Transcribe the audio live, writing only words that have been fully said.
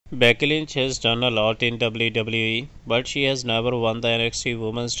Becky Lynch has done a lot in WWE, but she has never won the NXT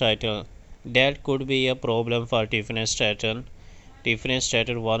Women's title. That could be a problem for Tiffany Stratton. Tiffany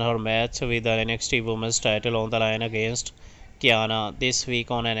Stratton won her match with the NXT Women's title on the line against Kiana this week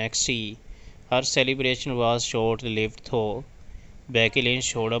on NXT. Her celebration was short-lived though. Becky Lynch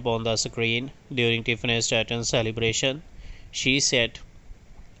showed up on the screen during Tiffany Stratton's celebration. She said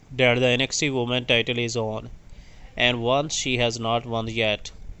that the NXT Women's title is on, and once she has not won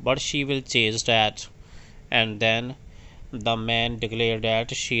yet, but she will chase that. And then the man declared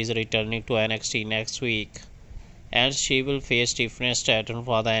that she is returning to NXT next week, and she will face Tiffany Stratton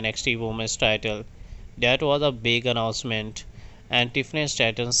for the NXT Women's title. That was a big announcement, and Tiffany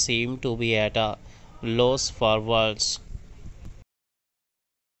Stratton seemed to be at a loss for words.